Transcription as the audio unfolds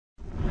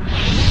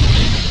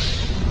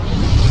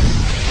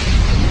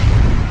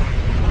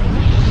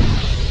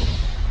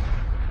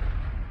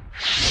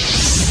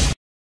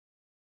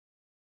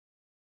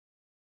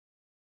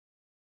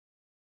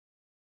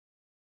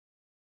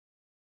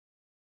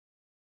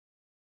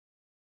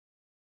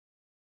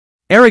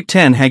Erik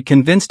ten Hag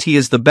convinced he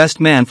is the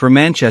best man for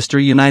Manchester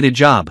United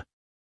job.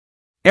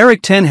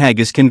 Erik ten Hag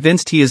is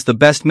convinced he is the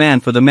best man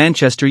for the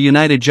Manchester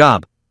United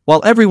job, while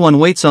everyone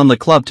waits on the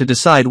club to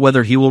decide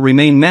whether he will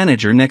remain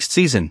manager next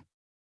season.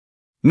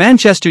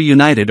 Manchester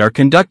United are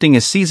conducting a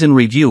season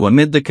review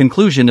amid the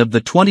conclusion of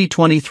the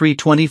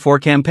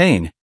 2023-24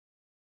 campaign.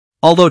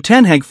 Although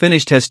ten Hag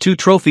finished has 2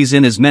 trophies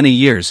in as many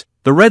years,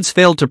 the Reds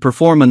failed to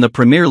perform in the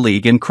Premier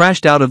League and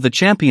crashed out of the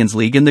Champions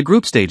League in the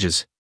group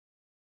stages.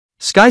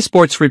 Sky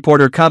Sports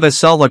reporter Kaveh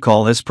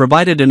Salakal has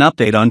provided an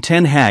update on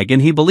ten Hag,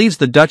 and he believes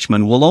the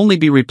Dutchman will only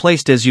be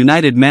replaced as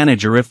United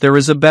manager if there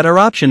is a better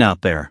option out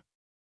there.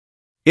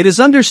 It is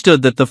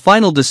understood that the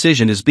final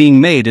decision is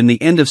being made in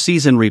the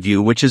end-of-season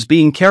review, which is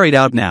being carried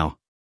out now.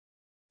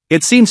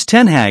 It seems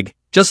ten Hag,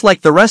 just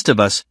like the rest of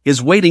us,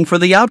 is waiting for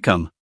the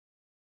outcome.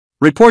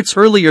 Reports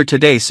earlier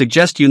today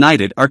suggest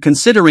United are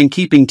considering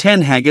keeping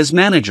ten Hag as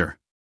manager.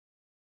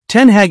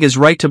 Ten Hag is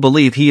right to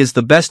believe he is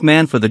the best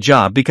man for the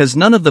job because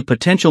none of the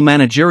potential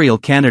managerial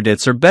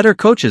candidates are better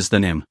coaches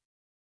than him.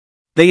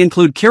 They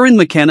include Kieran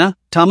McKenna,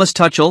 Thomas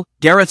Tuchel,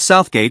 Gareth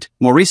Southgate,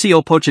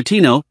 Mauricio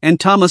Pochettino, and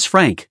Thomas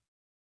Frank.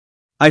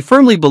 I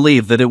firmly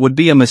believe that it would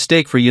be a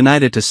mistake for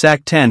United to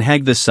sack ten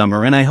Hag this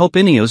summer, and I hope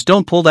Ineos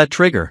don't pull that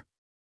trigger.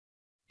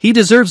 He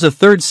deserves a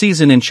 3rd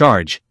season in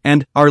charge,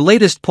 and our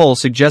latest poll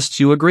suggests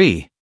you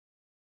agree.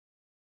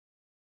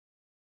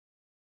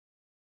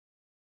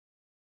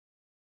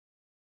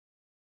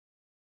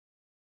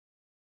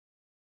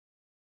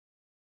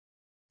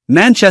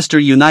 Manchester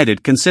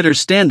United considers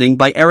standing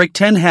by Erik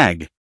ten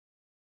Hag.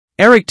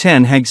 Erik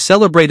ten Hag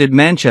celebrated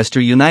Manchester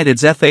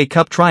United's FA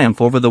Cup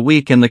triumph over the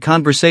week, and the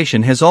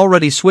conversation has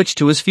already switched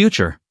to his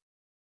future.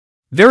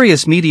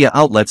 Various media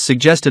outlets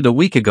suggested a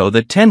week ago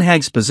that ten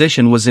Hag's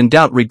position was in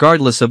doubt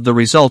regardless of the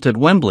result at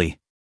Wembley.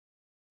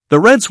 The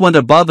Reds went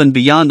above and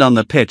beyond on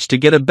the pitch to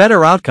get a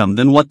better outcome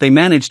than what they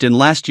managed in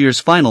last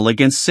year's final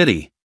against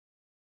City.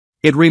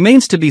 It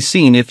remains to be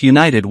seen if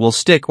United will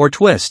stick or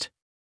twist.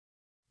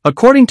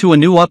 According to a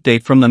new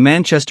update from the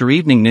Manchester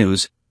Evening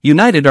News,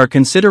 United are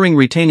considering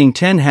retaining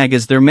ten Hag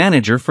as their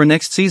manager for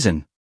next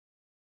season.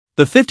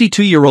 The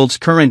 52-year-old's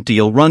current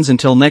deal runs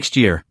until next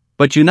year,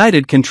 but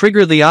United can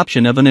trigger the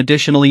option of an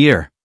additional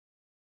year.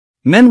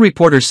 Men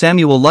reporter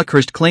Samuel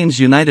Luckhurst claims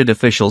United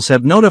officials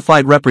have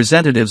notified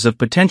representatives of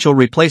potential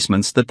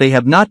replacements that they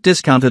have not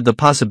discounted the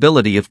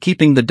possibility of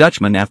keeping the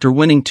Dutchman after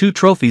winning 2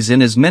 trophies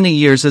in as many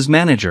years as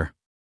manager.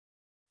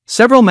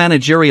 Several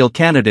managerial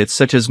candidates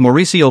such as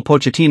Mauricio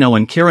Pochettino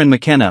and Kieran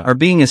McKenna are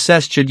being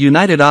assessed should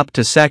United opt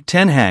to sack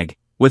ten Hag,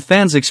 with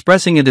fans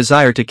expressing a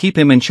desire to keep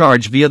him in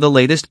charge via the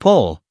latest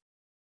poll.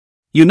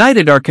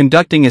 United are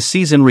conducting a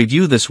season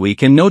review this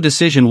week, and no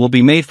decision will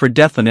be made for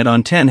definite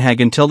on ten Hag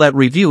until that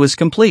review is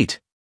complete.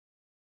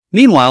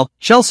 Meanwhile,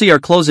 Chelsea are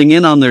closing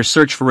in on their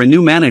search for a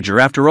new manager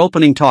after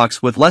opening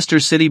talks with Leicester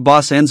City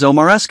boss Enzo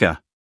Maresca.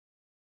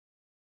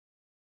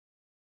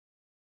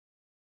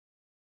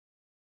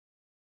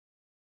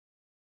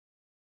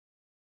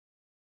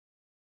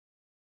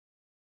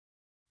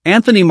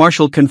 Anthony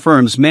Martial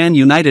confirms Man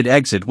United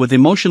exit with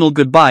emotional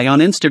goodbye on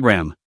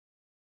Instagram.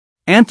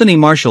 Anthony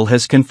Martial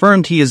has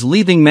confirmed he is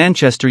leaving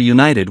Manchester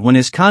United when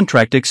his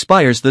contract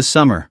expires this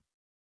summer.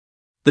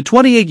 The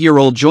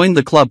 28-year-old joined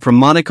the club from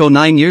Monaco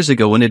 9 years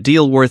ago in a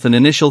deal worth an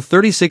initial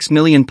 £36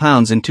 million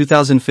in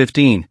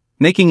 2015,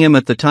 making him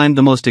at the time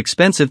the most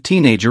expensive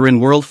teenager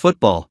in world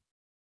football.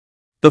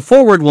 The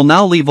forward will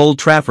now leave Old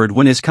Trafford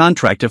when his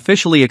contract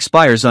officially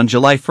expires on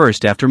July 1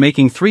 after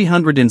making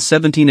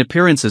 317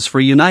 appearances for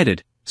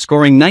United,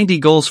 scoring 90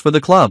 goals for the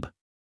club.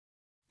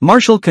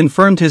 Martial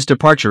confirmed his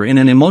departure in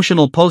an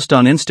emotional post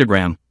on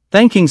Instagram,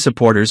 thanking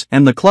supporters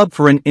and the club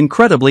for an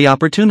incredibly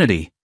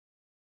opportunity.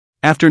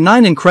 After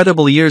 9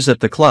 incredible years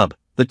at the club,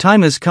 the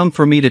time has come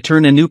for me to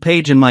turn a new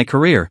page in my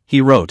career, he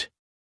wrote.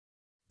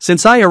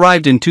 Since I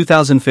arrived in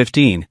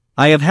 2015,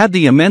 I have had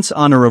the immense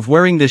honor of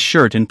wearing this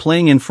shirt and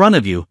playing in front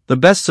of you, the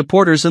best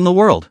supporters in the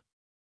world.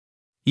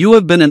 You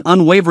have been an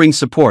unwavering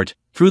support,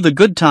 through the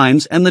good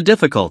times and the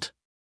difficult.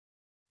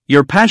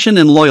 Your passion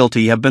and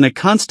loyalty have been a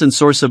constant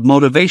source of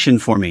motivation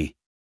for me.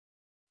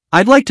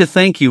 I'd like to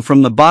thank you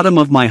from the bottom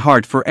of my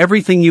heart for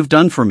everything you've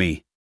done for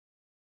me.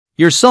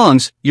 Your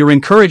songs, your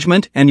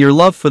encouragement, and your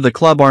love for the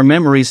club are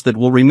memories that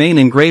will remain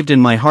engraved in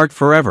my heart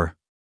forever.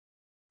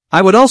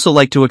 I would also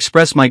like to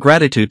express my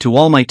gratitude to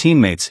all my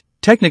teammates,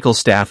 technical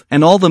staff,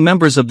 and all the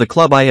members of the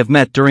club I have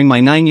met during my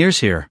 9 years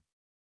here.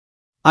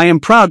 I am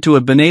proud to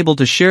have been able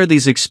to share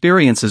these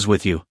experiences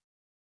with you.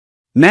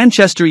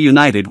 Manchester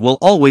United will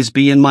always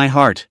be in my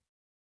heart.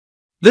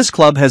 This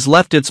club has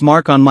left its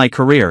mark on my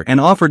career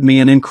and offered me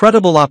an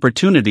incredible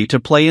opportunity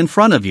to play in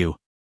front of you.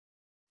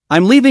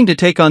 I'm leaving to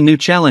take on new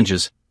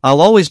challenges.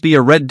 I'll always be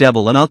a Red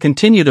Devil and I'll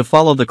continue to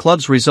follow the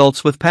club's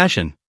results with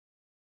passion.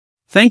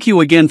 Thank you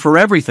again for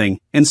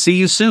everything, and see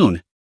you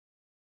soon.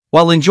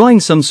 While enjoying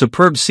some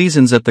superb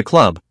seasons at the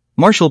club,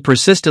 Martial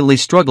persistently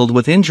struggled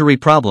with injury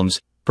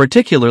problems,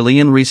 particularly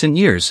in recent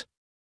years.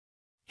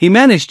 He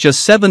managed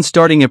just 7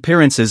 starting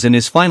appearances in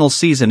his final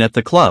season at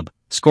the club,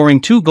 scoring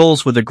 2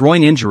 goals with a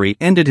groin injury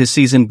ended his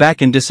season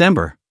back in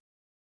December.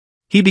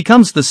 He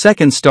becomes the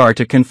second star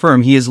to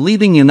confirm he is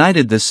leaving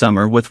United this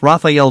summer, with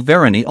Raphael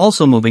Varane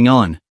also moving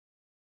on.